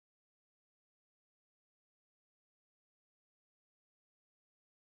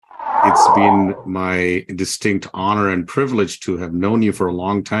it's been my distinct honor and privilege to have known you for a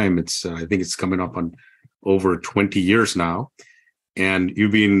long time. I think it's coming up on over 20 years now. And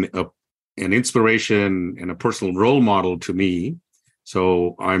you've been an inspiration and a personal role model to me.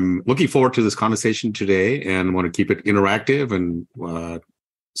 So I'm looking forward to this conversation today and want to keep it interactive, and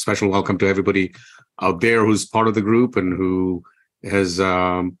special welcome to everybody out there who's part of the group and who has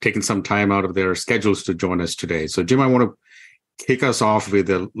taken some time out of their schedules to join us today. So Jim, I want to kick us off with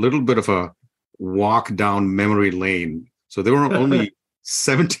a little bit of a walk down memory lane. So there were only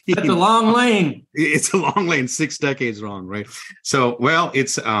 17. That's a long lane. It's a long lane, 6 decades long, right? So, well,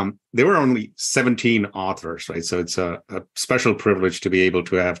 it's there were only 17 authors, right? So it's a special privilege to be able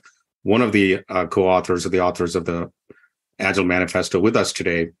to have one of the co-authors or the authors of the Agile Manifesto with us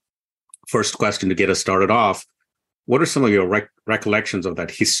today. First question to get us started off: what are some of your recollections of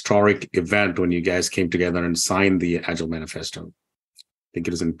that historic event when you guys came together and signed the Agile Manifesto? I think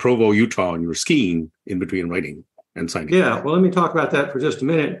it was in Provo, Utah, and you were skiing in between writing and signing. Yeah, well, let me talk about that for just a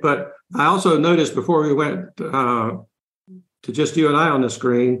minute. But I also noticed before we went to just you and I on the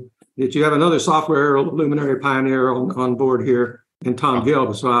screen that you have another software luminary pioneer on board here, in Tom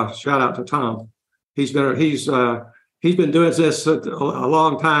Gill. So I shout out to Tom. He's been doing this a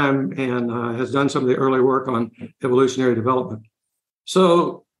long time and has done some of the early work on evolutionary development.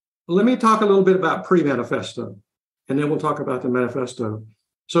 So let me talk a little bit about pre-manifesto, and then we'll talk about the manifesto.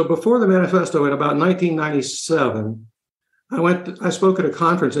 So before the manifesto, in about 1997, I spoke at a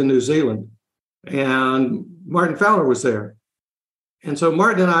conference in New Zealand, and Martin Fowler was there. And so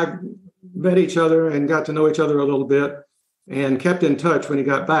Martin and I met each other and got to know each other a little bit and kept in touch when he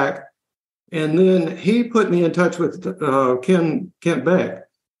got back. And then he put me in touch with Kent Beck a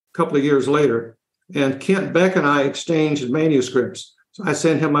couple of years later. And Kent Beck and I exchanged manuscripts. So I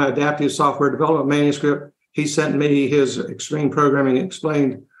sent him my adaptive software development manuscript. He sent me his Extreme Programming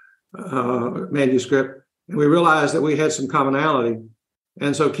Explained manuscript. And we realized that we had some commonality.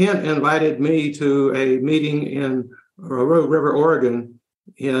 And so Kent invited me to a meeting in Rogue River, Oregon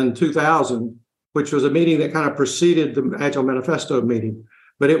in 2000, which was a meeting that kind of preceded the Agile Manifesto meeting.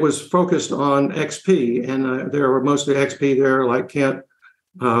 But it was focused on XP, and there were mostly XP there, like Kent,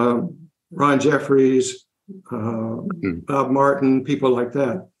 Ron Jeffries, Bob Martin, people like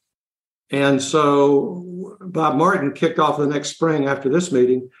that. And so Bob Martin kicked off the next spring after this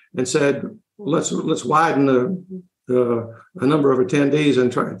meeting and said, let's widen the number of attendees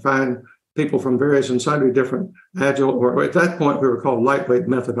and try and find people from various and sundry different Agile, or at that point we were called lightweight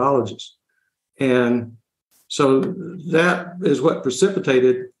methodologies. And so that is what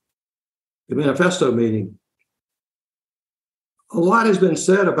precipitated the manifesto meeting. A lot has been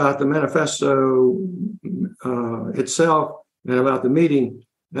said about the manifesto itself and about the meeting,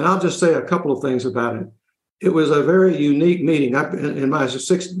 and I'll just say a couple of things about it. It was a very unique meeting. In my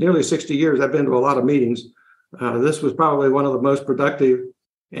nearly 60 years, I've been to a lot of meetings. This was probably one of the most productive,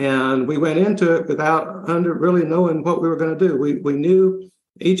 and we went into it without really knowing what we were going to do. We knew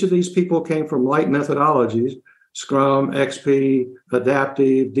each of these people came from light methodologies: Scrum, XP,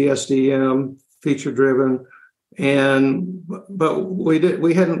 Adaptive, DSDM, feature-driven, but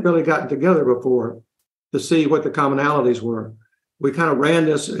we hadn't really gotten together before to see what the commonalities were. We kind of ran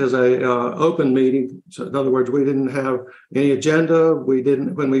this as a open meeting. So in other words, we didn't have any agenda.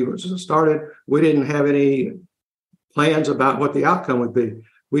 When we started, we didn't have any plans about what the outcome would be.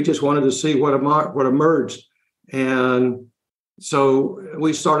 We just wanted to see what emerged. And so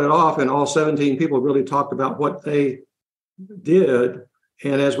we started off, and all 17 people really talked about what they did.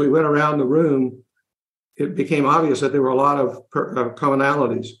 And as we went around the room, it became obvious that there were a lot of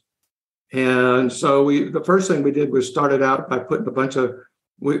commonalities. And so the first thing we did was started out by putting a bunch of,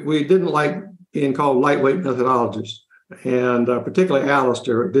 we didn't like being called lightweight methodologists. And particularly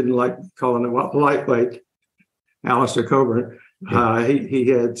Alistair didn't like calling them lightweight. Alistair Coburn, he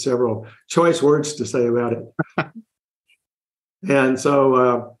had several choice words to say about it. And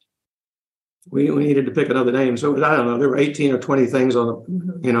so we needed to pick another name. So I don't know, there were 18 or 20 things on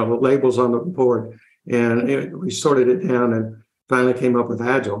the, labels on the board. And we sorted it down and finally came up with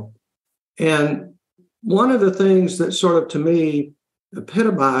Agile. And one of the things that sort of, to me,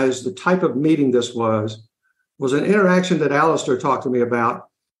 epitomized the type of meeting this was an interaction that Alistair talked to me about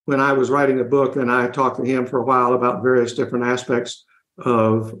when I was writing a book, and I talked to him for a while about various different aspects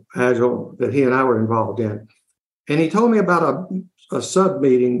of Agile that he and I were involved in. And he told me about a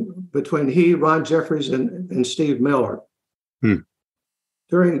sub-meeting between Ron Jeffries, and Steve Miller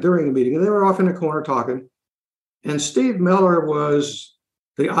during the meeting. And they were off in a corner talking. And Steve Miller was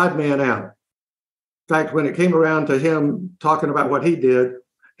the odd man out. In fact, when it came around to him talking about what he did,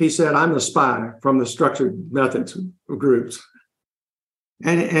 he said, "I'm the spy from the structured methods groups."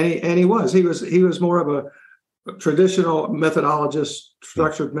 And he was more of a traditional methodologist,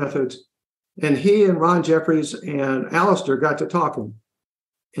 structured methods. And he and Ron Jeffries and Alistair got to talking.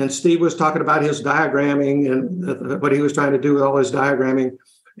 And Steve was talking about his diagramming and what he was trying to do with all his diagramming.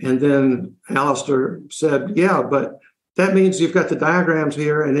 And then Alistair said, yeah, but that means you've got the diagrams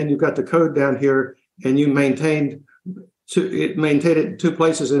here, and then you've got the code down here, and you maintain it in two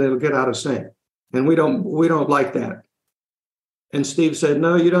places, and it'll get out of sync. And we don't like that. And Steve said,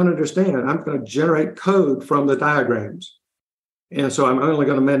 no, you don't understand. I'm going to generate code from the diagrams. And so I'm only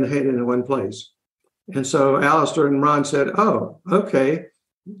going to maintain it in one place. And so Alistair and Ron said, oh, okay.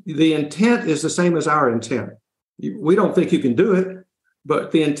 The intent is the same as our intent. We don't think you can do it,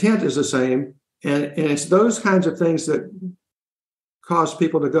 but the intent is the same. And it's those kinds of things that cause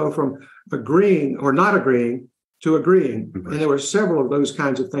people to go from agreeing or not agreeing to agreeing. And there were several of those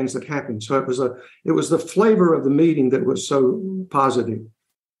kinds of things that happened. So it was the flavor of the meeting that was so positive.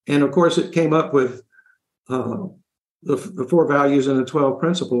 And of course, it came up with the 4 values and the 12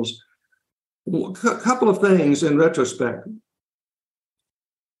 principles. A couple of things in retrospect.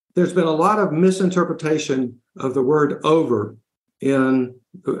 There's been a lot of misinterpretation of the word over in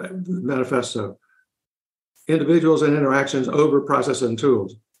the manifesto. Individuals and interactions over processes and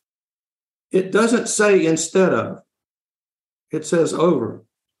tools. It doesn't say instead of, it says over.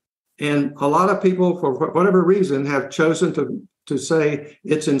 And a lot of people, for whatever reason, have chosen to say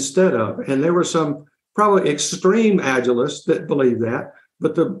it's instead of. And there were some probably extreme agilists that believe that,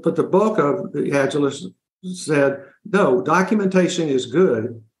 but the bulk of the agilists said, no, documentation is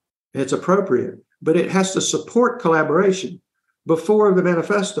good, it's appropriate, but it has to support collaboration. Before the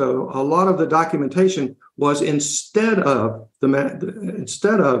manifesto, a lot of the documentation was instead of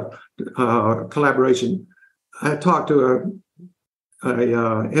collaboration. I talked to a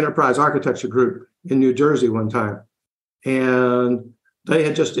enterprise architecture group in New Jersey one time, and they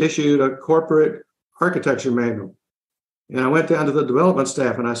had just issued a corporate architecture manual. And I went down to the development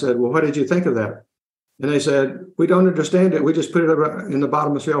staff and I said, well, what did you think of that? And they said, we don't understand it. We just put it in the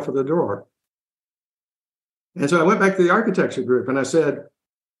bottom of the shelf of the drawer. And so I went back to the architecture group and I said,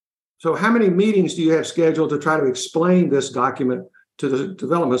 so how many meetings do you have scheduled to try to explain this document to the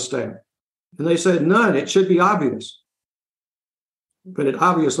development staff? And they said, none. It should be obvious. But it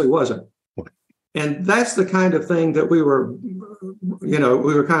obviously wasn't. And that's the kind of thing that we were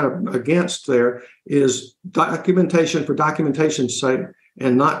kind of against there, is documentation for documentation's sake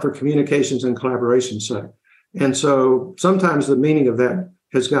and not for communications and collaboration's sake. And so sometimes the meaning of that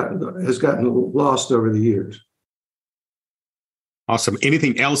has gotten lost over the years. Awesome.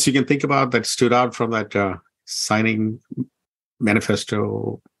 Anything else you can think about that stood out from that signing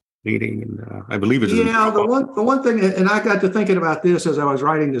manifesto meeting? I believe it is. Yeah, the one thing, and I got to thinking about this as I was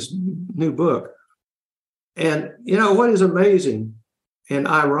writing this new book. And what is amazing and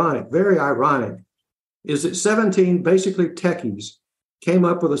ironic, very ironic, is that 17 basically techies came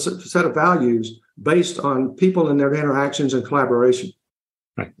up with a set of values based on people and their interactions and collaboration.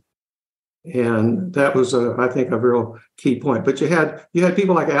 Right. And that was, I think, a real key point. But you had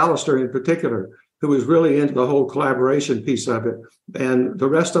people like Alistair in particular, who was really into the whole collaboration piece of it. And the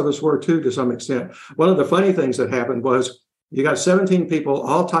rest of us were too, to some extent. One of the funny things that happened was you got 17 people,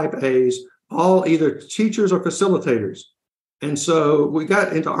 all type A's, all either teachers or facilitators. And so we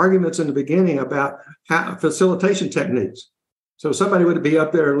got into arguments in the beginning about facilitation techniques. So somebody would be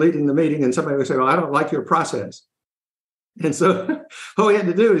up there leading the meeting and somebody would say, well, I don't like your process. And so what we had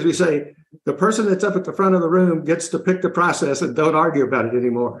to do is we say, the person that's up at the front of the room gets to pick the process and don't argue about it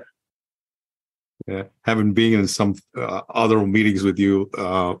anymore. Yeah, having been in some other meetings with you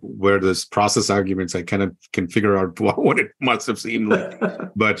where there's process arguments, I kind of can figure out what it must have seemed like.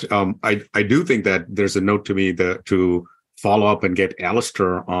 But I do think that there's a note to me to follow up and get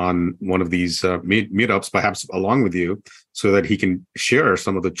Alistair on one of these meetups, perhaps along with you, so that he can share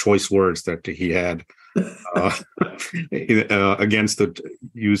some of the choice words that he had against the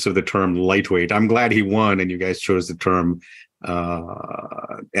use of the term lightweight. I'm glad he won and you guys chose the term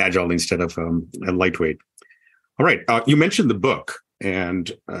agile instead of lightweight. All right. You mentioned the book,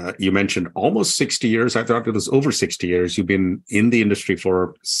 and you mentioned almost 60 years. I thought it was over 60 years. You've been in the industry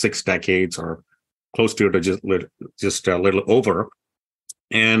for 6 decades or close to it, or just a little over.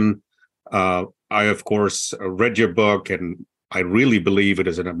 And I, of course, read your book, and I really believe it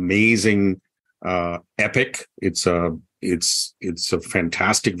is an amazing epic. It's a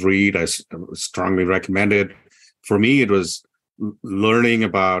fantastic read. I strongly recommend it. For me, it was learning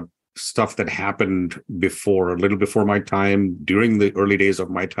about stuff that happened a little before my time, during the early days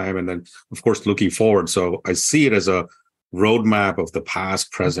of my time, and then, of course, looking forward. So I see it as a roadmap of the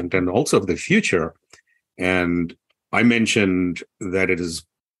past, present, and also of the future. And I mentioned that it is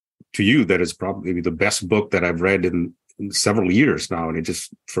to you that is probably the best book that I've read in several years now. And it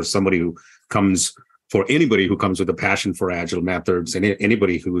just for anybody who comes with a passion for agile methods and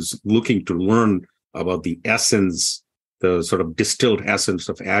anybody who's looking to learn about the essence, the sort of distilled essence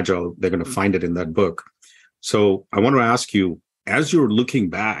of agile, they're going to find it in that book. So I want to ask you, as you're looking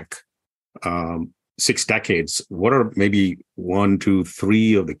back 6 decades, what are maybe 1, 2,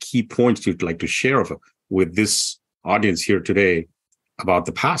 3 of the key points you'd like to share with this audience here today about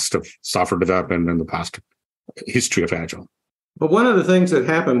the past of software development and the past history of Agile? Well, one of the things that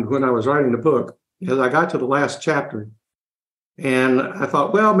happened when I was writing the book is I got to the last chapter and I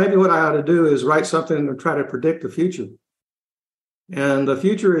thought, well, maybe what I ought to do is write something to try to predict the future. And the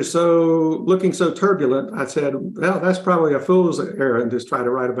future is looking so turbulent. I said, well, that's probably a fool's errand to try to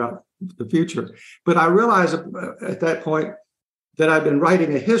write about the future. But I realized at that point that I'd been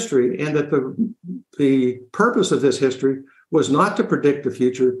writing a history and that the purpose of this history was not to predict the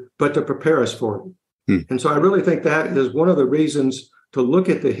future, but to prepare us for it. And so I really think that is one of the reasons to look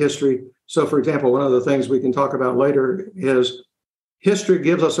at the history. So, for example, one of the things we can talk about later is history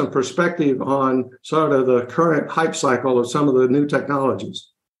gives us some perspective on sort of the current hype cycle of some of the new technologies.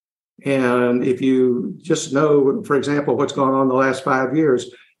 And if you just know, for example, what's gone on the last 5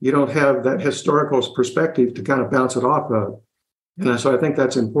 years, you don't have that historical perspective to kind of bounce it off of. And so I think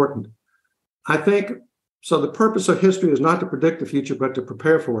that's important. So the purpose of history is not to predict the future, but to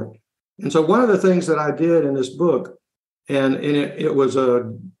prepare for it. And so one of the things that I did in this book, and it was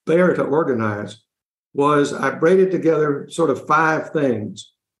a bear to organize, was I braided together sort of 5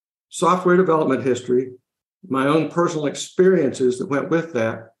 things: software development history, my own personal experiences that went with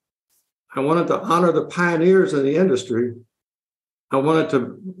that. I wanted to honor the pioneers in the industry. I wanted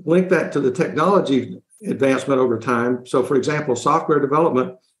to link that to the technology advancement over time. So, for example, software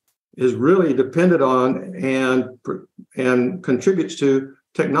development is really dependent on and contributes to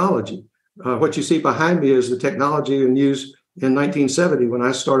technology. What you see behind me is the technology in use in 1970 when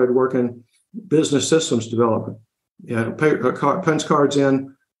I started working business systems development. Punch cards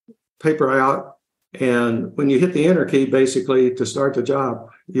in, paper out, and when you hit the enter key, basically to start the job,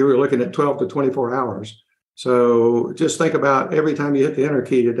 you were looking at 12 to 24 hours. So just think about every time you hit the enter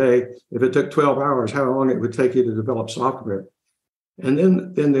key today, if it took 12 hours, how long it would take you to develop software. And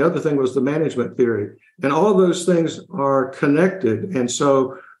then the other thing was the management theory. And all of those things are connected. And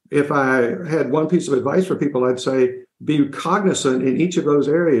so if I had one piece of advice for people, I'd say be cognizant in each of those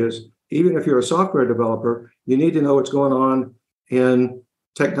areas. Even if you're a software developer, you need to know what's going on in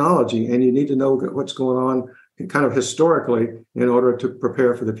technology, and you need to know what's going on kind of historically in order to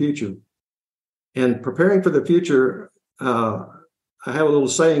prepare for the future. And preparing for the future, I have a little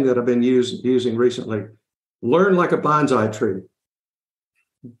saying that I've been using recently: learn like a bonsai tree.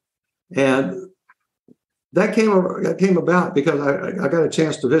 And that came about because I got a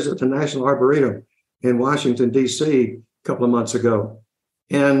chance to visit the National Arboretum in Washington, D.C. a couple of months ago.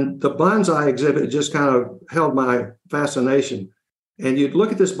 And the bonsai exhibit just kind of held my fascination. And you'd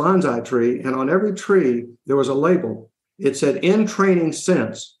look at this bonsai tree, and on every tree, there was a label. It said, "In training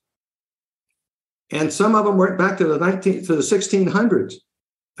since." And some of them went back to the 1600s,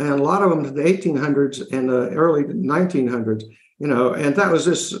 and a lot of them to the 1800s and the early 1900s. And that was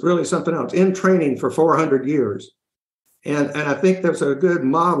just really something else. In training for 400 years. And I think that's a good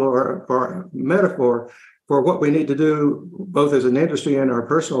model or metaphor for what we need to do, both as an industry and our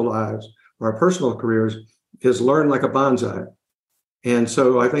personal lives, or our personal careers, is learn like a bonsai. And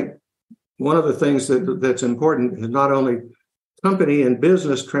so I think one of the things that's important is not only company and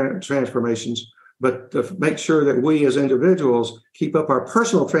business transformations, but to make sure that we as individuals keep up our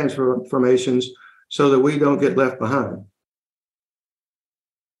personal transformations so that we don't get left behind.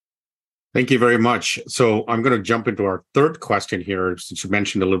 Thank you very much. So I'm going to jump into our third question here, since you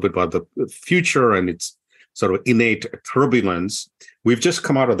mentioned a little bit about the future and its sort of innate turbulence. We've just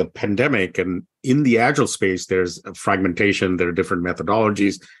come out of the pandemic, and in the Agile space, there's a fragmentation. There are different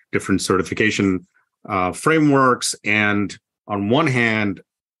methodologies, different certification frameworks. And on one hand,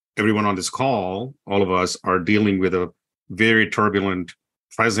 everyone on this call, all of us, are dealing with a very turbulent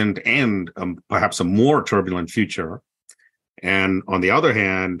present and perhaps a more turbulent future. And on the other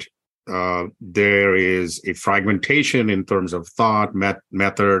hand, there is a fragmentation in terms of thought,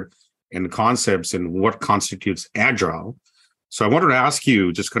 method, and concepts in what constitutes Agile. So I wanted to ask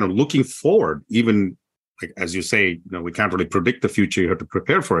you, just kind of looking forward, even like, as you say, we can't really predict the future, you have to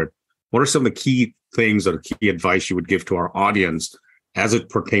prepare for it. What are some of the key things or key advice you would give to our audience as it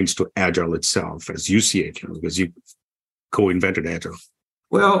pertains to Agile itself, as you see it, because you co-invented Agile?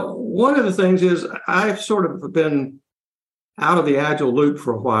 Well, one of the things is I've sort of been out of the Agile loop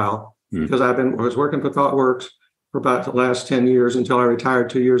for a while because I was working for ThoughtWorks, for about the last 10 years until I retired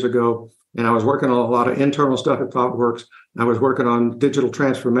 2 years ago. And I was working on a lot of internal stuff at ThoughtWorks. I was working on digital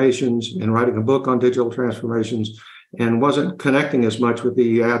transformations and writing a book on digital transformations and wasn't connecting as much with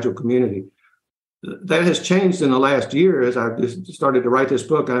the Agile community. That has changed in the last year as I've started to write this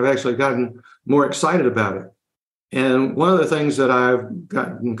book, and I've actually gotten more excited about it. And one of the things that I've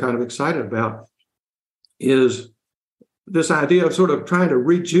gotten kind of excited about is this idea of sort of trying to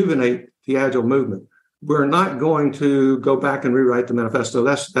rejuvenate the Agile movement. We're not going to go back and rewrite the manifesto.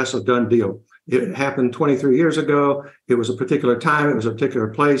 That's a done deal. It happened 23 years ago. It was a particular time. It was a particular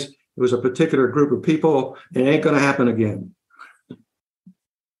place. It was a particular group of people. And it ain't going to happen again.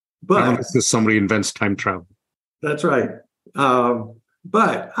 But unless somebody invents time travel. That's right.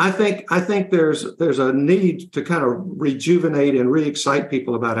 But I think there's a need to kind of rejuvenate and re-excite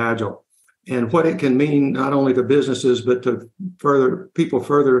people about Agile and what it can mean not only to businesses but to people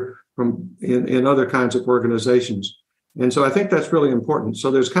further from in other kinds of organizations. And so I think that's really important.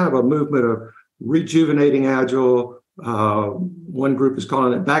 So there's kind of a movement of rejuvenating Agile. One group is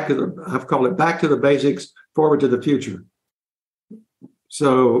calling it I've called it back to the basics, forward to the future.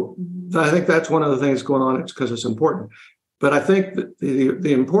 So I think that's one of the things going on. It's because it's important. But I think that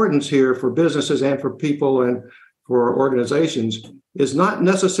the importance here for businesses and for people and for organizations is not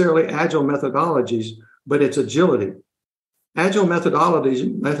necessarily Agile methodologies, but it's agility. Agile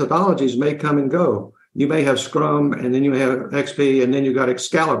methodologies may come and go. You may have Scrum, and then you have XP, and then you got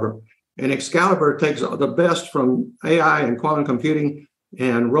Excalibur. And Excalibur takes the best from AI and quantum computing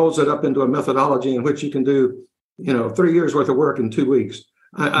and rolls it up into a methodology in which you can do, 3 years worth of work in 2 weeks.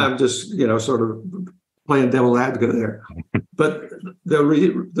 I'm just, sort of playing devil advocate there. But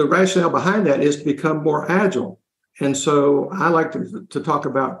the rationale behind that is to become more agile. And so I like to talk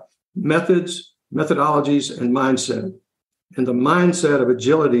about methods, methodologies, and mindset. And the mindset of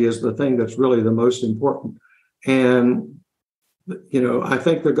agility is the thing that's really the most important. And, I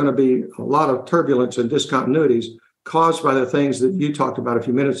think there's going to be a lot of turbulence and discontinuities caused by the things that you talked about a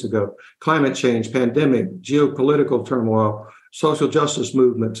few minutes ago: climate change, pandemic, geopolitical turmoil, social justice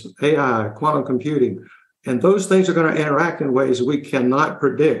movements, AI, quantum computing. And those things are going to interact in ways we cannot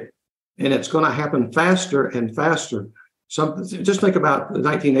predict. And it's going to happen faster and faster. Just think about the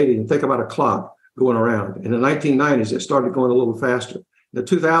 1980s and think about a clock going around. In the 1990s, it started going a little faster. In the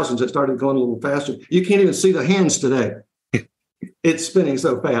 2000s, it started going a little faster. You can't even see the hands today. It's spinning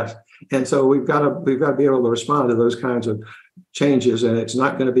so fast. And so we've got to be able to respond to those kinds of changes, and it's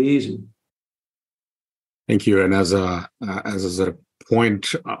not going to be easy. Thank you. And as a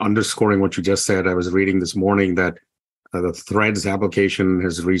point underscoring what you just said, I was reading this morning that the Threads application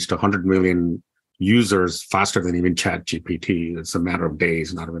has reached 100 million users faster than even ChatGPT. It's a matter of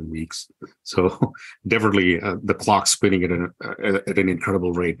days, not even weeks. So definitely the clock's spinning at an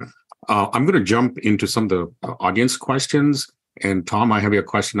incredible rate. I'm going to jump into some of the audience questions. And Tom, I have your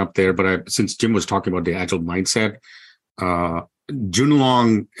question up there, but since Jim was talking about the Agile mindset,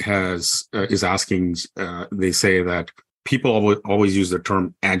 Junlong is asking, they say that people always use the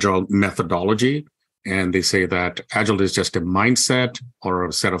term Agile methodology, and they say that Agile is just a mindset or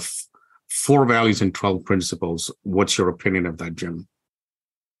a set of 4 values and 12 principles. What's your opinion of that, Jim?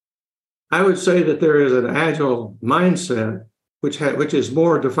 I would say that there is an Agile mindset, which is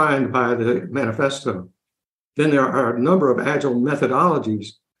more defined by the manifesto. Then there are a number of Agile methodologies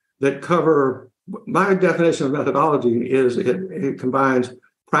that cover. My definition of methodology is it combines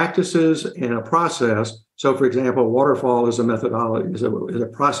practices and a process. So, for example, waterfall is a methodology, is a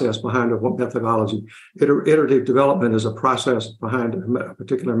process behind a methodology. Iterative development is a process behind a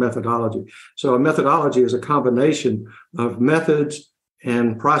particular methodology. So a methodology is a combination of methods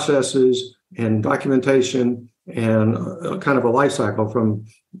and processes and documentation and kind of a life cycle from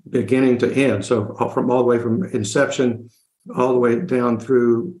beginning to end. So from all the way from inception, all the way down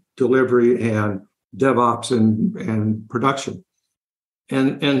through delivery and DevOps and production.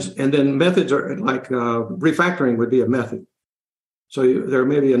 And then methods are like refactoring would be a method. So there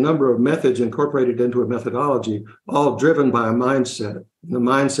may be a number of methods incorporated into a methodology, all driven by a mindset. The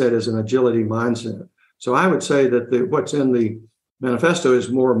mindset is an agility mindset. So I would say that what's in the manifesto is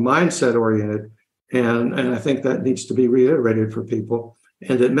more mindset oriented. And I think that needs to be reiterated for people.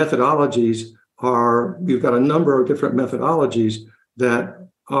 And that methodologies you've got a number of different methodologies that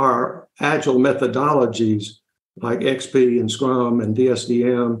are Agile methodologies like XP and Scrum and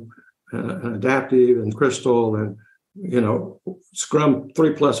DSDM and Adaptive and Crystal and, Scrum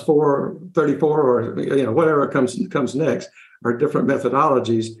 3+4, 34, or, whatever comes next are different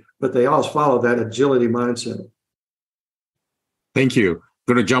methodologies, but they all follow that agility mindset. Thank you.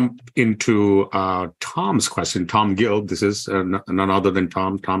 I'm going to jump into Tom's question. Tom Gill, this is none other than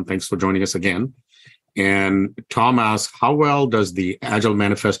Tom. Tom, thanks for joining us again. And Tom asks, how well does the Agile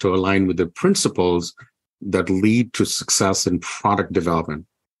Manifesto align with the principles that lead to success in product development?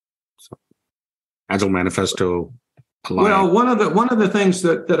 So, Agile Manifesto align. Well, one of the things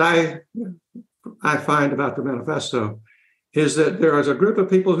that I find about the manifesto is that there is a group of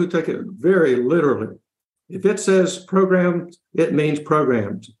people who take it very literally. If it says programs, it means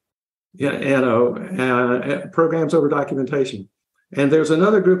programs. Programs over documentation. And there's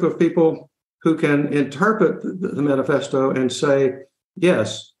another group of people who can interpret the manifesto and say,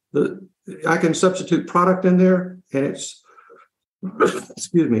 yes, I can substitute product in there, and it's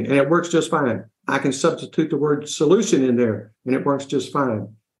excuse me, and it works just fine. I can substitute the word solution in there, and it works just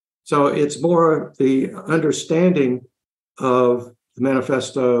fine. So it's more the understanding of the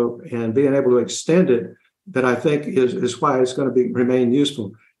manifesto and being able to extend it that I think is why it's going to remain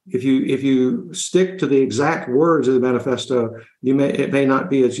useful. If you stick to the exact words of the manifesto, it may not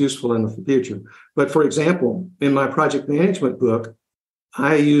be as useful in the future. But for example, in my project management book,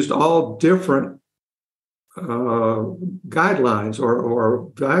 I used all different guidelines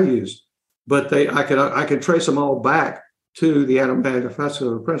or values, but I could trace them all back to the Agile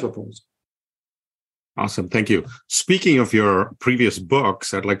Manifesto principles. Awesome, thank you. Speaking of your previous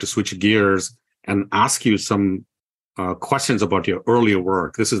books, I'd like to switch gears and ask you some questions about your earlier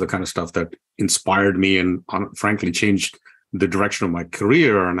work. This is the kind of stuff that inspired me and frankly changed the direction of my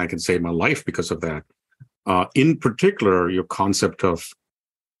career, and I can say my life because of that. In particular, your concept of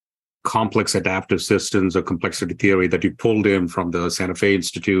complex adaptive systems or complexity theory that you pulled in from the Santa Fe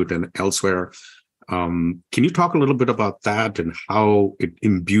Institute and elsewhere. Can you talk a little bit about that and how it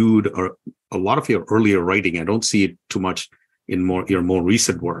imbued a lot of your earlier writing? I don't see it too much in your more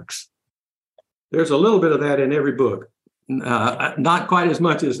recent works. There's a little bit of that in every book, not quite as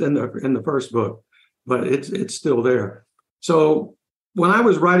much as in the first book, but it's still there. So when I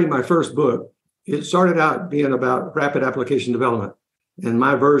was writing my first book, it started out being about rapid application development, and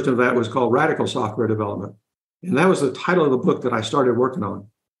my version of that was called Radical Software Development, and that was the title of the book that I started working on.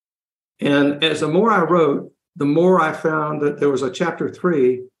 And as the more I wrote, the more I found that there was a chapter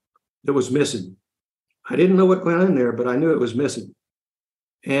 3 that was missing. I didn't know what went in there, but I knew it was missing.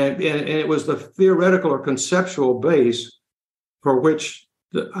 And it was the theoretical or conceptual base for which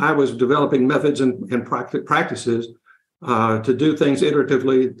I was developing methods and practices to do things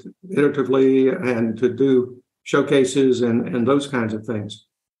iteratively and to do showcases and those kinds of things.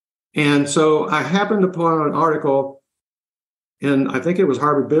 And so I happened upon an article in, I think it was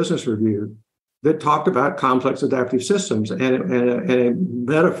Harvard Business Review, that talked about complex adaptive systems and a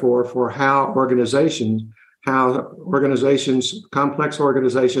metaphor for how organizations, complex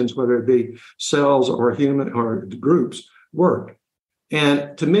organizations, whether it be cells or human or groups, work.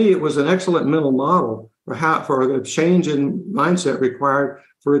 And to me, it was an excellent mental model for the change in mindset required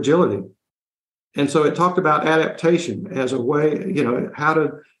for agility. And so it talked about adaptation as a way, how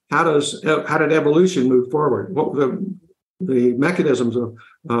did evolution move forward? What were the mechanisms of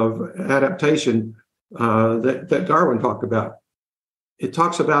adaptation that Darwin talked about? It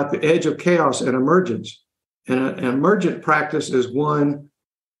talks about the edge of chaos and emergence. And an emergent practice is one,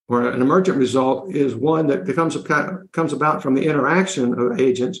 or an emergent result is one that comes about from the interaction of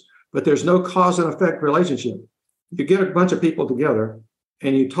agents, but there's no cause and effect relationship. You get a bunch of people together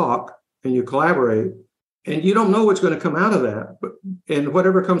and you talk and you collaborate, and you don't know what's going to come out of that. And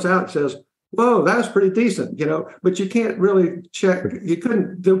whatever comes out says, whoa, that was pretty decent, but you can't really check. You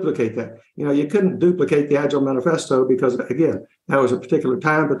couldn't duplicate that. You couldn't duplicate the Agile Manifesto because, again, that was a particular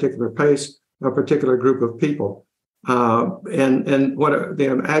time, particular pace, a particular group of people. And what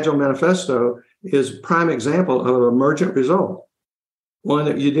the Agile Manifesto is a prime example of an emergent result, one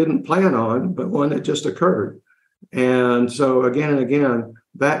that you didn't plan on, but one that just occurred. And so again and again,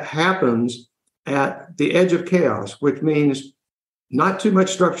 that happens at the edge of chaos, which means not too much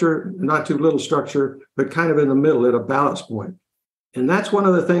structure, not too little structure, but kind of in the middle at a balance point. And that's one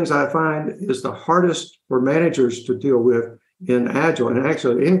of the things I find is the hardest for managers to deal with in Agile, and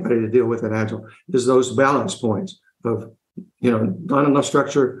actually anybody to deal with in Agile, is those balance points of, not enough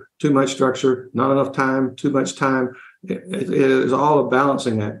structure, too much structure, not enough time, too much time. It is all a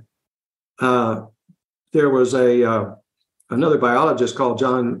balancing act. There was another biologist called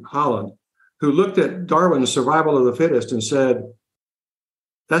John Holland who looked at Darwin's survival of the fittest and said,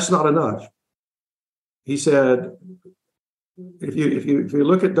 that's not enough. He said, if you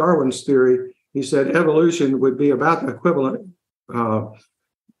look at Darwin's theory, he said evolution would be about the equivalent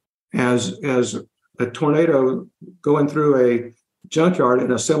as a tornado going through a junkyard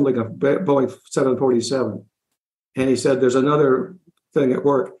and assembling a Boeing 747. And he said there's another thing at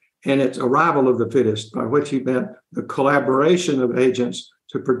work, and it's arrival of the fittest, by which he meant the collaboration of agents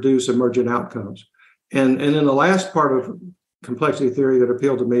to produce emergent outcomes. And then the last part of complexity theory that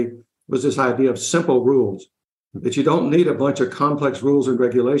appealed to me was this idea of simple rules, that you don't need a bunch of complex rules and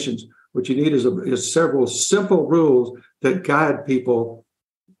regulations. What you need is several simple rules that guide people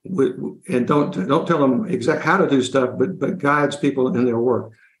and don't tell them exactly how to do stuff, but guides people in their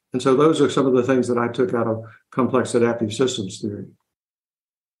work. And so those are some of the things that I took out of complex adaptive systems theory.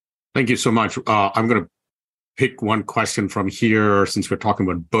 Thank you so much. I'm going to pick one question from here since we're talking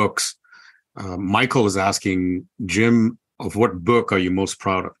about books. Michael is asking, Jim, of what book are you most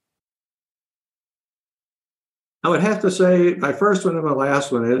proud of? I would have to say my first one and my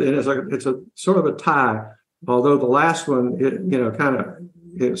last one. It's a sort of a tie, although the last one,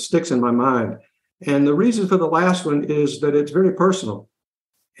 it sticks in my mind. And the reason for the last one is that it's very personal.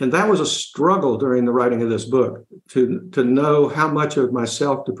 And that was a struggle during the writing of this book to know how much of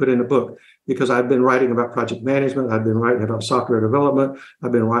myself to put in a book, because I've been writing about project management. I've been writing about software development.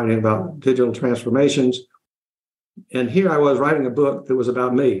 I've been writing about digital transformations. And here I was writing a book that was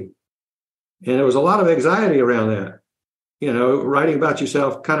about me. And there was a lot of anxiety around that, writing about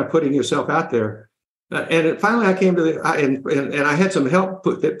yourself, kind of putting yourself out there. And finally I came to and I had some help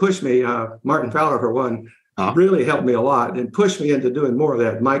that pushed me. Martin Fowler, for one, really helped me a lot and pushed me into doing more of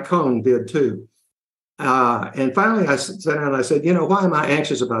that. Mike Cohn did too. And finally I sat down and I said, why am I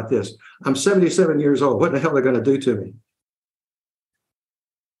anxious about this? I'm 77 years old. What the hell are they going to do to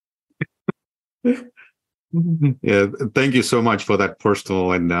me? Yeah, thank you so much for that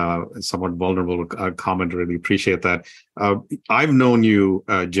personal and somewhat vulnerable comment. Really appreciate that. I've known you,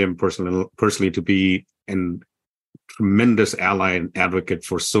 Jim, personally to be a tremendous ally and advocate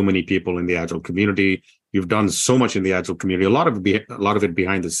for so many people in the Agile community. You've done so much in the Agile community, a lot of it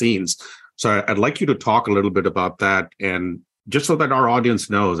behind the scenes. So I'd like you to talk a little bit about that, and just so that our audience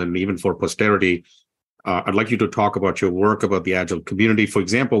knows, and even for posterity, I'd like you to talk about your work about the Agile community. For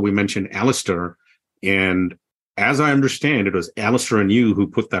example, we mentioned Alistair. And as I understand, it was Alistair and you who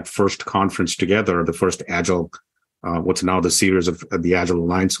put that first conference together, the first Agile, what's now the series of the Agile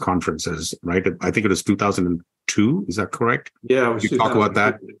Alliance conferences, right? I think it was 2002. Is that correct? Yeah. You talk about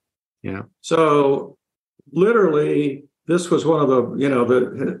that? Yeah. So literally, this was one of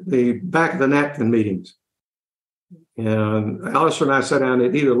the back of the napkin meetings. And Alistair and I sat down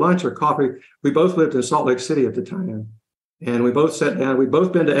at either lunch or coffee. We both lived in Salt Lake City at the time. And we both sat down. We'd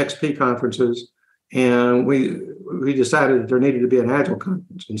both been to XP conferences. And we decided that there needed to be an Agile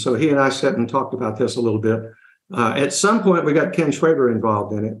conference. And so he and I sat and talked about this a little bit. At some point, we got Ken Schwaber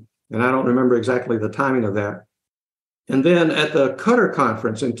involved in it. And I don't remember exactly the timing of that. And then at the Cutter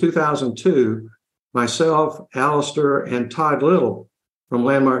conference in 2002, myself, Alistair, and Todd Little from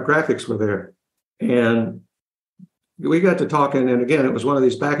Landmark Graphics were there. And we got to talking. And again, it was one of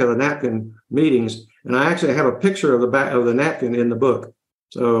these back of the napkin meetings. And I actually have a picture of the back of the napkin in the book.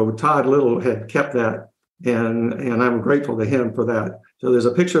 So Todd Little had kept that, and I'm grateful to him for that. So there's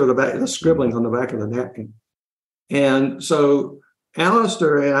a picture of the scribblings on the back of the napkin. And so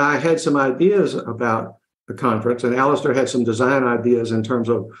Alistair and I had some ideas about the conference, and Alistair had some design ideas in terms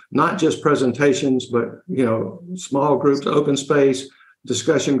of not just presentations, but small groups, open space,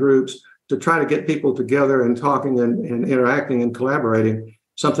 discussion groups, to try to get people together and talking and interacting and collaborating,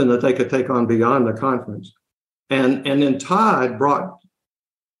 something that they could take on beyond the conference. And then Todd brought.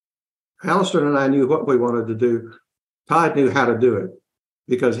 Alistair and I knew what we wanted to do. Todd knew how to do it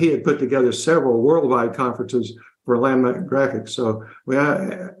because he had put together several worldwide conferences for Landmark Graphics. So we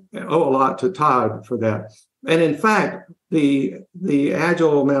owe a lot to Todd for that. And in fact, the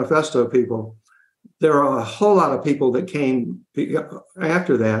Agile Manifesto people, there are a whole lot of people that came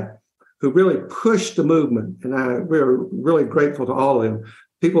after that who really pushed the movement. And we're really grateful to all of them.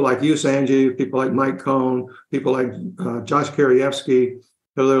 People like you, Sanjeev, people like Mike Cohn, people like Josh Karievsky.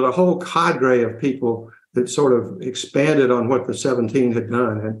 So there's a whole cadre of people that sort of expanded on what the 17 had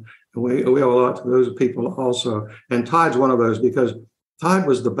done. And we owe a lot to those people also. And Todd's one of those because Todd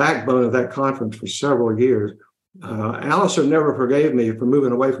was the backbone of that conference for several years. Alistair never forgave me for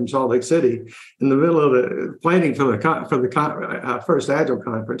moving away from Salt Lake City in the middle of the planning for the first Agile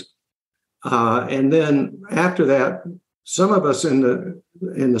conference. And then after that, some of us in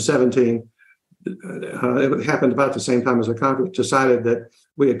the 17, it happened about the same time as the conference, decided that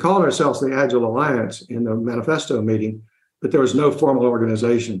we had called ourselves the Agile Alliance in the manifesto meeting, but there was no formal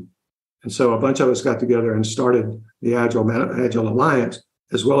organization. And so a bunch of us got together and started the Agile Alliance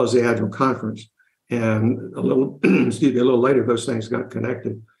as well as the Agile Conference. And a little later, those things got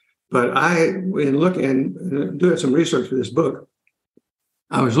connected. But in looking and doing some research for this book,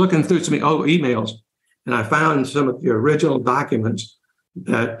 I was looking through some old emails, and I found some of the original documents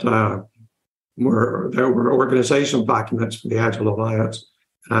that were organizational documents for the Agile Alliance.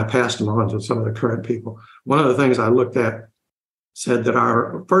 and I passed them on to some of the current people. One of the things I looked at said that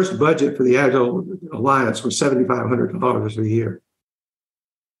our first budget for the Agile Alliance was $7,500 a year.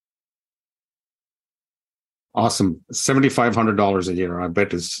 Awesome. $7,500 a year. I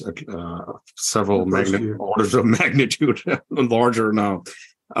bet it's several orders of magnitude larger now.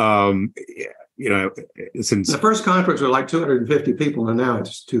 Since the first conference was like 250 people, and now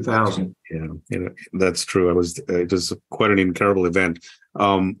it's 2,000. Yeah, that's true. It was quite an incredible event.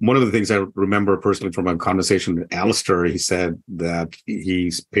 One of the things I remember personally from a conversation with Alistair, he said that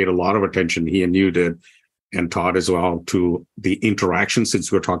he's paid a lot of attention, he and you did, and Todd as well, to the interaction, since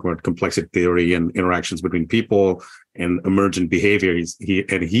we're talking about complexity theory and interactions between people and emergent behavior.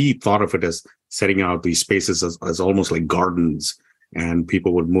 He thought of it as setting out these spaces as almost like gardens, and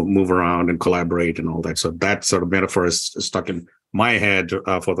people would move around and collaborate and all that. So that sort of metaphor is stuck in my head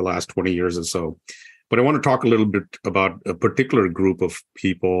for the last 20 years or so. But I want to talk a little bit about a particular group of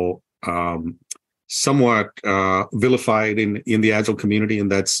people somewhat vilified in the Agile community,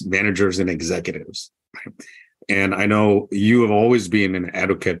 and that's managers and executives. Right? And I know you have always been an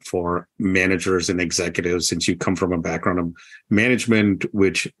advocate for managers and executives, since you come from a background of management,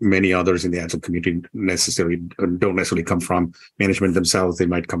 which many others in the Agile community don't necessarily come from management themselves. They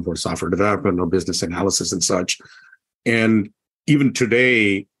might come from software development or business analysis and such. And even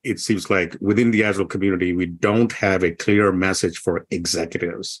today, it seems like within the Agile community, we don't have a clear message for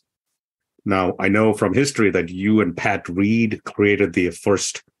executives. Now, I know from history that you and Pat Reed created the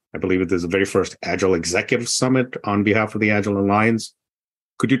first, I believe it is the very first Agile Executive Summit on behalf of the Agile Alliance.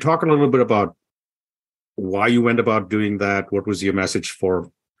 Could you talk a little bit about why you went about doing that? What was your message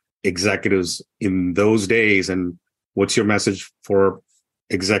for executives in those days? And what's your message for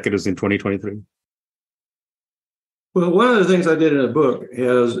executives in 2023? Well, one of the things I did in the book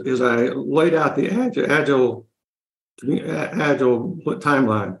is I laid out the Agile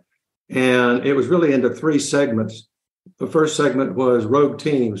timeline. And it was really into three segments. The first segment was rogue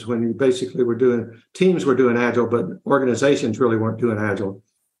teams, when you basically teams were doing Agile, but organizations really weren't doing Agile.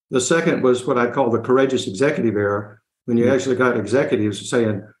 The second was what I call the courageous executive era, when you actually got executives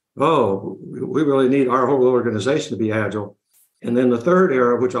saying, oh, we really need our whole organization to be Agile. And then the third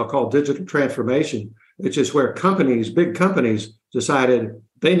era, which I'll call digital transformation, which is where big companies decided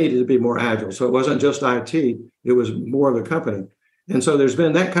they needed to be more Agile. So it wasn't just IT, it was more of the company. And so there's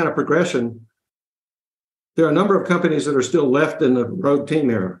been that kind of progression. There are a number of companies that are still left in the rogue team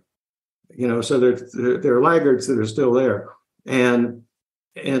era, so there are laggards that are still there. And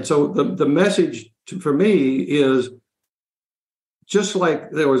so the message for me is, just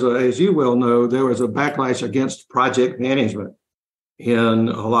like there was as you well know, there was a backlash against project management in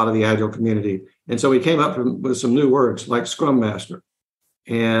a lot of the Agile community. And so we came up with some new words like Scrum Master.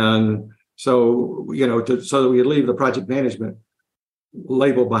 And so, so that we leave the project management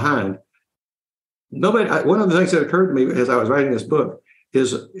label behind. One of the things that occurred to me as I was writing this book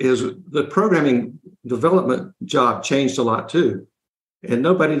is the programming development job changed a lot too. And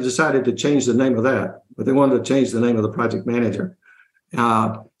nobody decided to change the name of that, but they wanted to change the name of the project manager.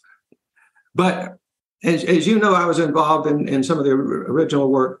 But as you know, I was involved in some of the original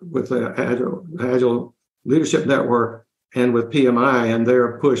work with the Agile Leadership Network and with PMI and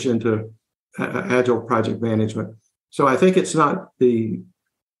their push into Agile project management. So I think it's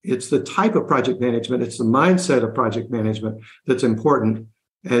the type of project management, it's the mindset of project management that's important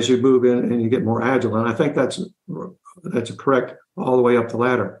as you move in and you get more Agile. And I think that's correct all the way up the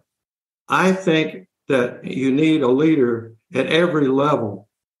ladder. I think that you need a leader at every level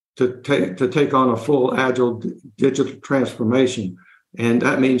to take on a full Agile digital transformation. And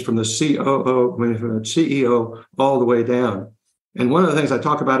that means from the from the CEO all the way down. And one of the things I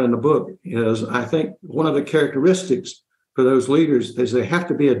talk about in the book is, I think one of the characteristics for those leaders is they have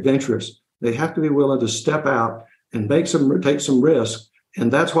to be adventurous. They have to be willing to step out and take some risk.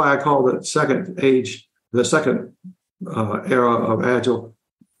 And that's why I call the second era of Agile,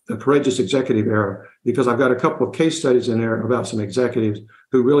 the courageous executive era, because I've got a couple of case studies in there about some executives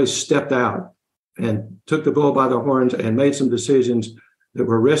who really stepped out and took the bull by the horns and made some decisions that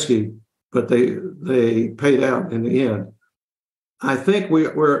were risky, but they paid out in the end. I think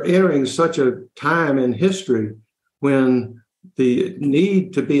we're entering such a time in history when the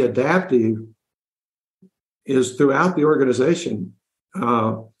need to be adaptive is throughout the organization.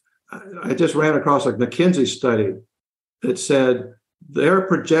 I just ran across a McKinsey study that said their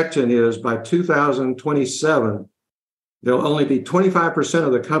projection is by 2027, there'll only be 25%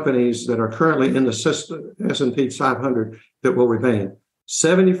 of the companies that are currently in the S&P 500 that will remain.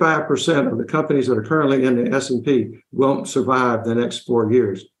 75% of the companies that are currently in the S&P won't survive the next 4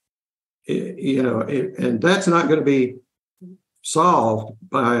 years. And that's not going to be solved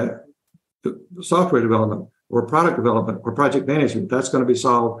by software development or product development or project management. That's going to be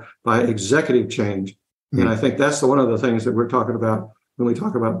solved by executive change. And I think that's one of the things that we're talking about when we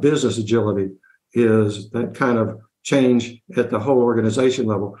talk about business agility, is that kind of change at the whole organization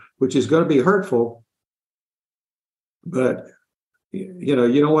level, which is going to be hurtful. But, you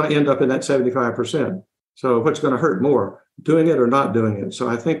don't want to end up in that 75%. So what's going to hurt more, doing it or not doing it? So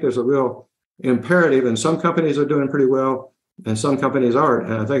I think there's a real imperative, and some companies are doing pretty well and some companies aren't.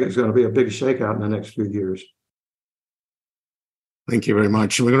 And I think it's going to be a big shakeout in the next few years. Thank you very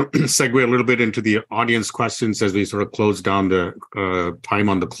much. We're going to segue a little bit into the audience questions as we sort of close down the time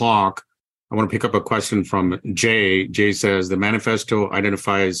on the clock. I want to pick up a question from Jay. Jay says, the manifesto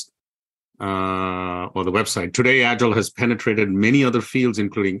identifies, or the website, today Agile has penetrated many other fields,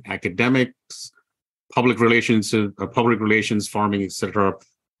 including academics, public relations, farming, etc.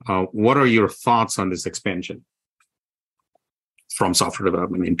 What are your thoughts on this expansion from software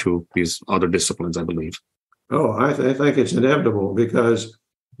development into these other disciplines, I believe? Oh, I think it's inevitable, because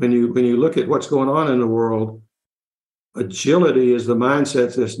when you look at what's going on in the world, agility is the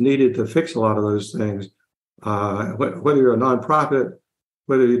mindset that's needed to fix a lot of those things. Whether you're a nonprofit,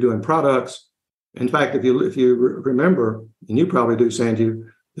 whether you're doing products. In fact, if you remember, and you probably do, Sanjeev,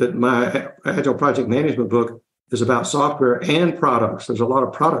 that my Agile project management book is about software and products. There's a lot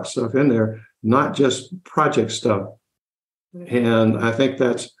of product stuff in there, not just project stuff. And I think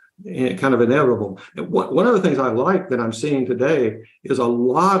that's kind of inevitable. One of the things I like that I'm seeing today is a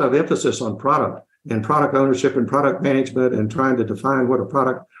lot of emphasis on product and product ownership and product management, and trying to define what a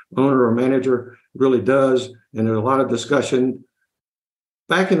product owner or manager really does. And there's a lot of discussion.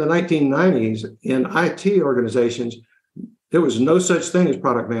 Back in the 1990s, in IT organizations, there was no such thing as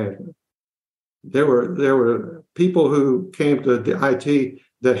product management. There were people who came to the IT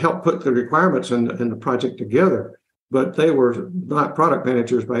that helped put the requirements in the project together, but they were not product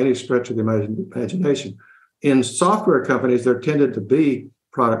managers by any stretch of the imagination. In software companies, there tended to be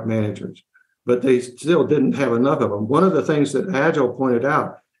product managers, but they still didn't have enough of them. One of the things that Agile pointed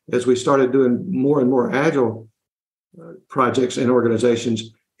out as we started doing more and more Agile projects in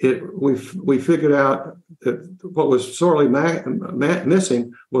organizations, we figured out that what was sorely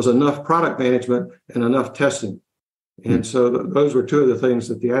missing was enough product management and enough testing. And so those were two of the things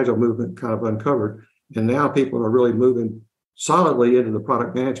that the Agile movement kind of uncovered. And now people are really moving solidly into the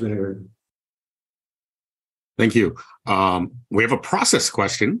product management area. Thank you. We have a process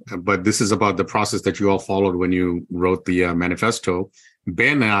question, but this is about the process that you all followed when you wrote the manifesto.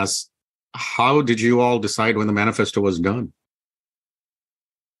 Ben asks, how did you all decide when the manifesto was done?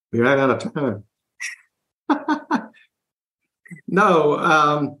 We ran out of time.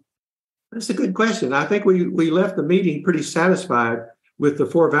 No, that's a good question. I think we left the meeting pretty satisfied with the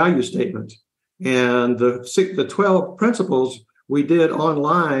 4 value statements. And the 12 principles we did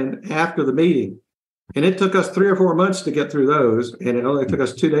online after the meeting. And it took us 3 or 4 months to get through those. And it only took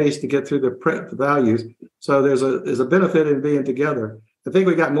us 2 days to get through the values. So there's a benefit in being together. I think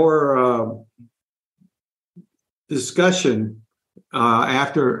we got more discussion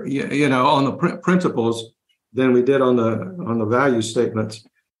after, on the principles than we did on the value statements,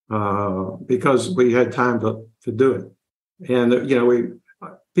 because we had time to do it. And,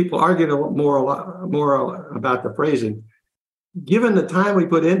 people argued a lot more about the phrasing. Given the time we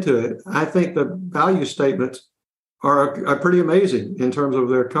put into it, I think the value statements are pretty amazing in terms of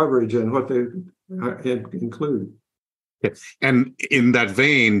their coverage and what they include. Yes. And in that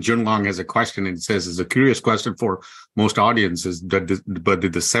vein, Junlong has a question, and it says, it's a curious question for most audiences, but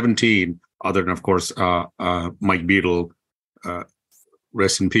did the 17, other than, of course, Mike Beadle,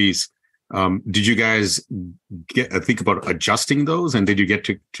 rest in peace, did you guys think about adjusting those, and did you get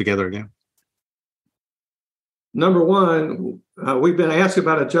together again? Number one, we've been asked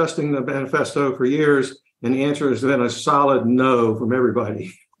about adjusting the manifesto for years, and the answer has been a solid no from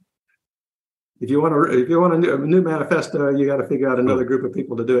everybody. If you want a new manifesto, you got to figure out another group of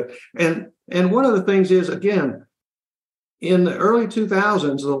people to do it. And one of the things is, again, in the early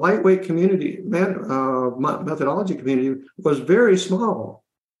 2000s, the lightweight community, methodology community was very small.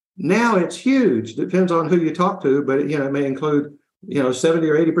 Now it's huge. Depends on who you talk to, but it may include 70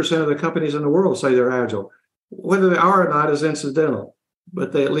 or 80% of the companies in the world say they're Agile. Whether they are or not is incidental,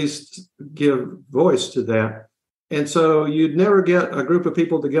 but they at least give voice to that. And so you'd never get a group of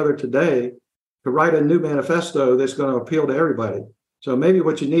people together today to write a new manifesto that's going to appeal to everybody. So maybe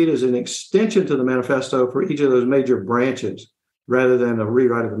what you need is an extension to the manifesto for each of those major branches, rather than a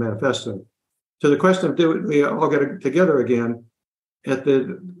rewrite of the manifesto. To the question of do we all get together again, at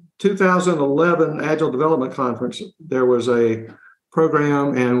the 2011 Agile Development Conference, there was a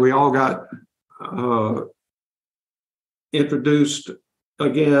program, and we all got introduced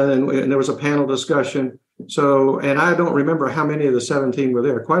again, and there was a panel discussion. So, and I don't remember how many of the 17 were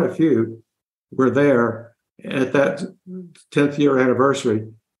there. Quite a few were there at that 10th year anniversary.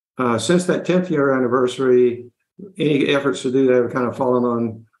 Since that 10th year anniversary, any efforts to do that have kind of fallen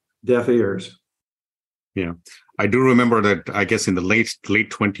on deaf ears. Yeah, I do remember that, I guess in the late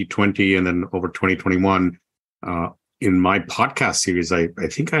 2020 and then over 2021, in my podcast series, I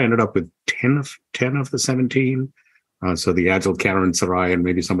think I ended up with 10 of the 17. So the Agile Karen Sarai, and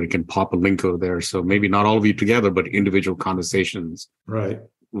maybe somebody can pop a link over there. So maybe not all of you together, but individual conversations. Right.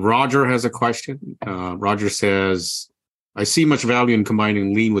 Roger has a question. Roger says, I see much value in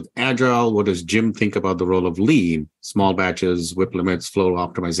combining lean with agile. What does Jim think about the role of lean, small batches, WIP limits, flow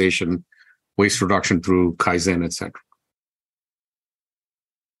optimization, waste reduction through Kaizen, etc.?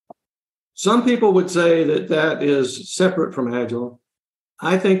 Some people would say that that is separate from Agile.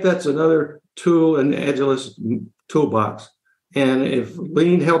 I think that's another tool in the Agilist toolbox. And if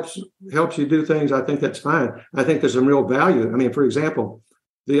lean helps you do things, I think that's fine. I think there's some real value. I mean, for example,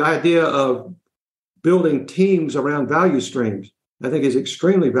 the idea of building teams around value streams, I think is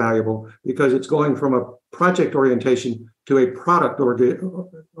extremely valuable because it's going from a project orientation to a product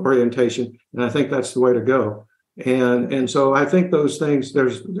orientation. And I think that's the way to go. And so I think those things,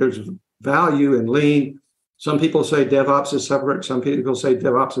 there's value in lean. Some people say DevOps is separate. Some people say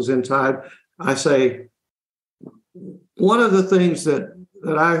DevOps is inside. I say one of the things that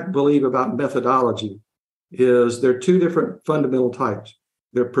I believe about methodology is there are two different fundamental types.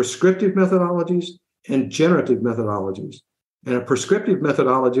 There are prescriptive methodologies and generative methodologies. And a prescriptive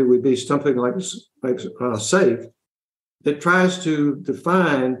methodology would be something like SAFe that tries to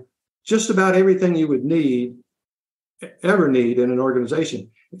define just about everything you would ever need in an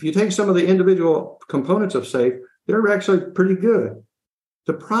organization. If you take some of the individual components of SAFe, they're actually pretty good.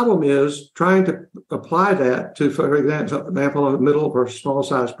 The problem is trying to apply that to, for example, a middle or small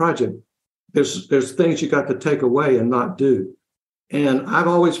size project. There's things you got to take away and not do. And I've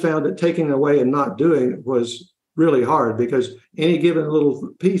always found that taking away and not doing was really hard because any given little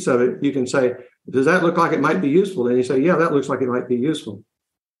piece of it, you can say, does that look like it might be useful? And you say, yeah, that looks like it might be useful.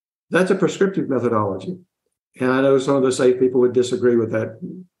 That's a prescriptive methodology. And I know some of the SAFe people would disagree with that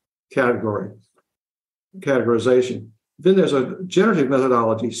categorization. Then there's a generative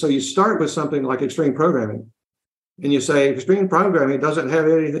methodology. So you start with something like extreme programming. And you say, extreme programming doesn't have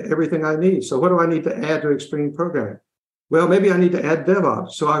everything I need. So what do I need to add to extreme programming? Well, maybe I need to add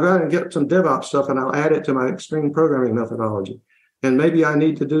DevOps. So I'll go out and get some DevOps stuff and I'll add it to my extreme programming methodology. And maybe I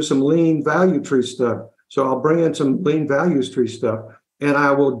need to do some lean value tree stuff. So I'll bring in some lean values tree stuff and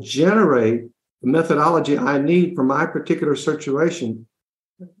I will generate the methodology I need for my particular situation.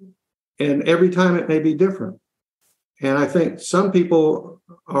 And every time it may be different. And I think some people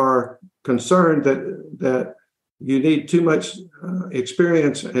are concerned that you need too much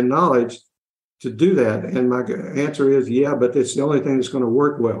experience and knowledge to do that. And my answer is, yeah, but it's the only thing that's going to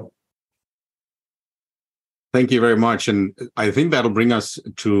work well. Thank you very much. And I think that'll bring us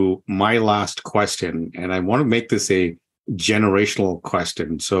to my last question. And I want to make this a generational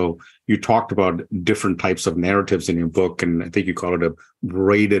question. So you talked about different types of narratives in your book, and I think you call it a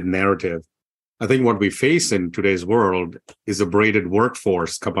braided narrative. I think what we face in today's world is a braided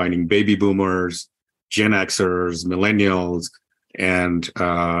workforce combining baby boomers, Gen Xers, millennials, and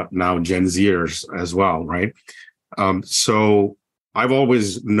now Gen Zers as well, right? So I've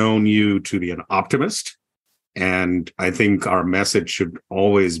always known you to be an optimist, and I think our message should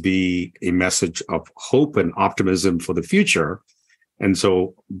always be a message of hope and optimism for the future. And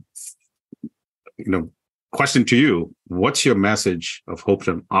so, question to you, what's your message of hope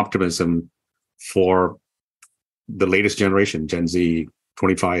and optimism for the latest generation, Gen Z,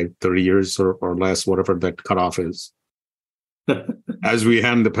 25, 30 years or less, whatever that cutoff is, as we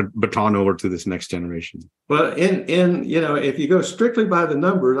hand the baton over to this next generation? Well, if you go strictly by the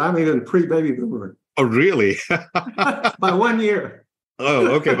numbers, I'm even pre-baby boomer. Oh, really? By 1 year. Oh,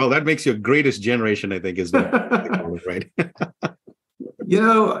 okay. Well, that makes you greatest generation, I think, is right.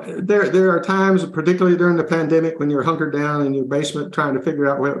 There are times, particularly during the pandemic, when you're hunkered down in your basement trying to figure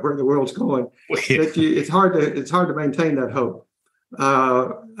out where the world's going, that it's hard to maintain that hope.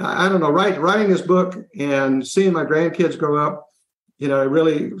 I don't know. Writing this book and seeing my grandkids grow up, it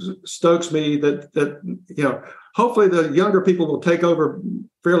really stokes me that hopefully the younger people will take over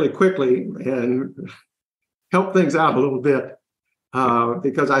fairly quickly and help things out a little bit,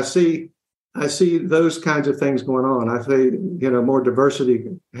 because I see those kinds of things going on. I see, more diversity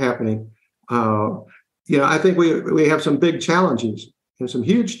happening. I think we have some big challenges and some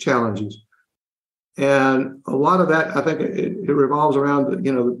huge challenges. And a lot of that, I think it revolves around,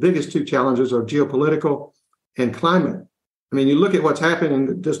 the biggest two challenges are geopolitical and climate I mean, you look at what's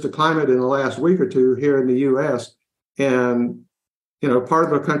happening, just the climate in the last week or two here in the U.S., and part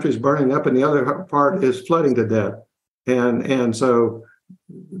of the country is burning up, and the other part is flooding to death, and so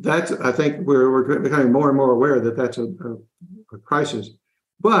that's, I think we're becoming more and more aware that that's a crisis.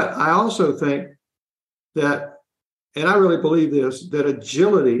 But I also think that, and I really believe this, that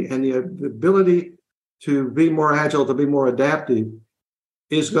agility and the ability to be more agile, to be more adaptive,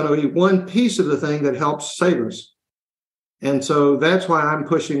 is going to be one piece of the thing that helps save us. And so that's why I'm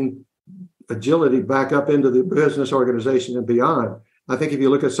pushing agility back up into the business organization and beyond. I think if you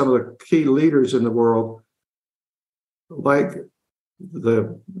look at some of the key leaders in the world, like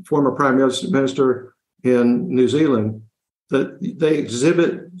the former Prime Minister in New Zealand, that they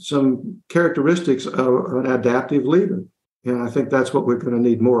exhibit some characteristics of an adaptive leader. And I think that's what we're going to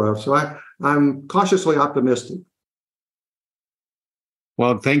need more of. So I'm cautiously optimistic.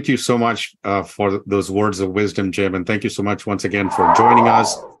 Well, thank you so much for those words of wisdom, Jim. And thank you so much once again for joining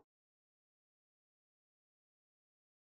us.